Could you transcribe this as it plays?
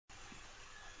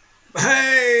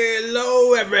Hey,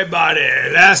 hello everybody,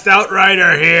 Last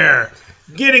Outrider here,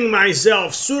 getting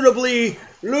myself suitably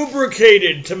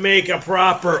lubricated to make a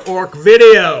proper orc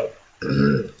video.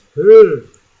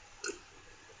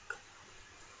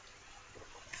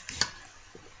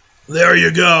 There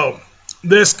you go.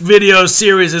 This video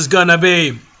series is gonna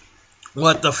be,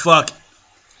 what the fuck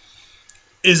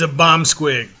is a bomb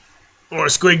squig, or a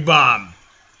squig bomb?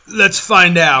 Let's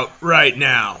find out right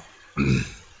now.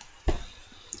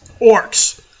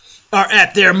 Orcs are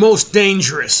at their most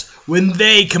dangerous when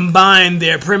they combine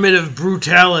their primitive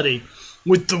brutality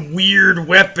with the weird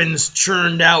weapons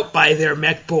churned out by their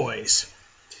mech boys.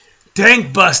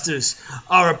 Tank busters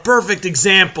are a perfect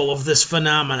example of this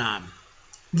phenomenon.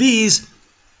 These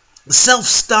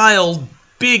self-styled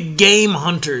big game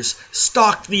hunters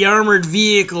stalked the armored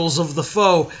vehicles of the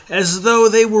foe as though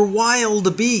they were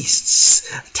wild beasts,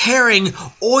 tearing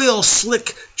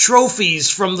oil-slick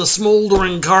trophies from the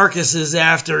smoldering carcasses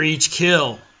after each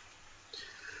kill.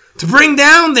 To bring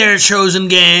down their chosen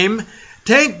game,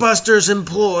 tank busters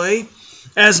employ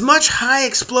as much high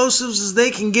explosives as they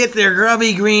can get their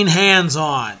grubby green hands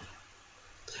on.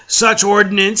 Such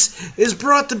ordnance is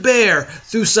brought to bear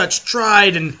through such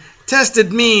tried and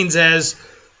tested means as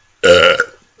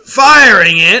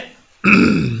firing it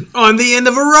on the end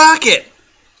of a rocket,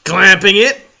 clamping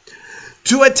it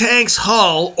to a tank's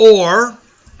hull, or,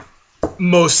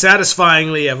 most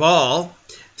satisfyingly of all,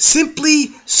 simply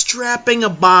strapping a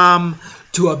bomb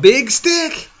to a big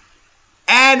stick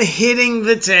and hitting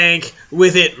the tank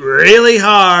with it really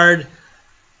hard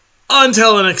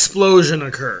until an explosion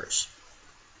occurs.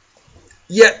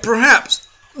 Yet perhaps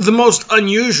the most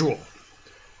unusual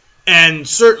and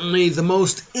certainly the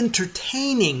most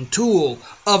entertaining tool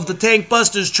of the tank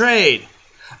buster's trade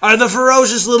are the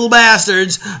ferocious little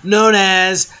bastards known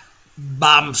as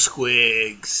bomb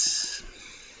squigs.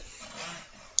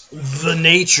 The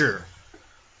nature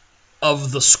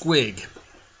of the squig.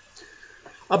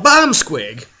 A bomb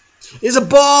squig is a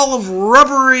ball of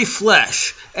rubbery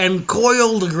flesh and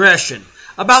coiled aggression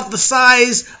about the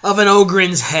size of an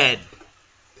ogre's head.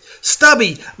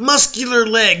 Stubby, muscular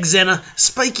legs and a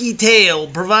spiky tail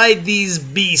provide these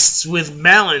beasts with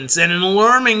balance and an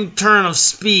alarming turn of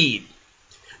speed.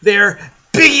 Their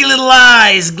piggy little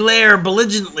eyes glare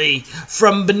belligerently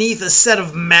from beneath a set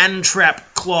of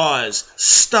man-trap claws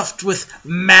stuffed with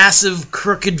massive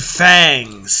crooked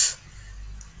fangs.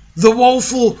 The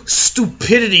woeful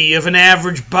stupidity of an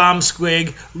average bomb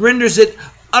squig renders it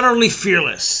utterly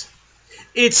fearless.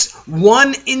 Its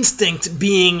one instinct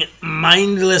being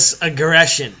mindless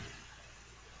aggression.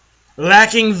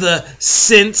 Lacking the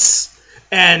sense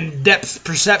and depth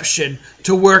perception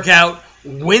to work out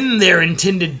when their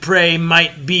intended prey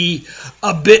might be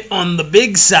a bit on the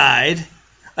big side,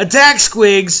 attack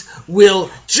squigs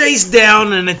will chase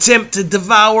down and attempt to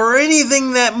devour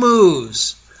anything that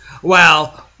moves,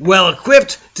 while well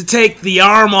equipped to take the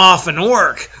arm off an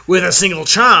orc with a single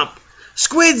chomp.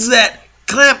 Squids that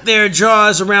clamp their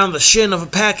jaws around the shin of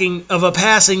a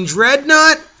passing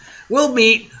dreadnought will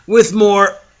meet with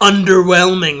more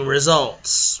underwhelming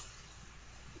results.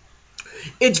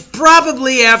 It's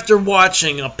probably after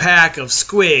watching a pack of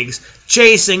squigs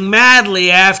chasing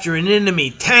madly after an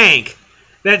enemy tank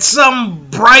that some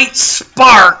bright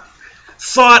spark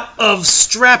thought of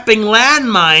strapping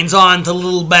landmines onto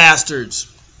little bastards.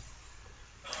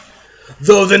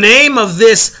 Though the name of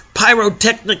this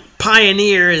pyrotechnic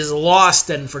pioneer is lost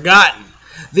and forgotten,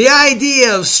 the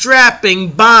idea of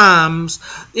strapping bombs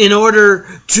in order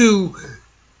to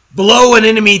blow an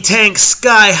enemy tank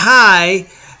sky high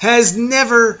has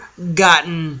never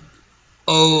gotten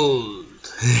old.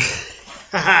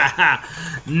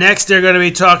 Next, they're going to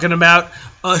be talking about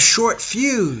a short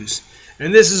fuse.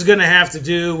 And this is going to have to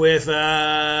do with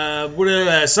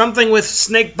something with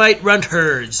snakebite runt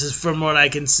herds, from what I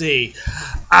can see.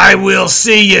 I will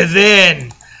see you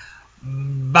then.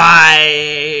 Bye.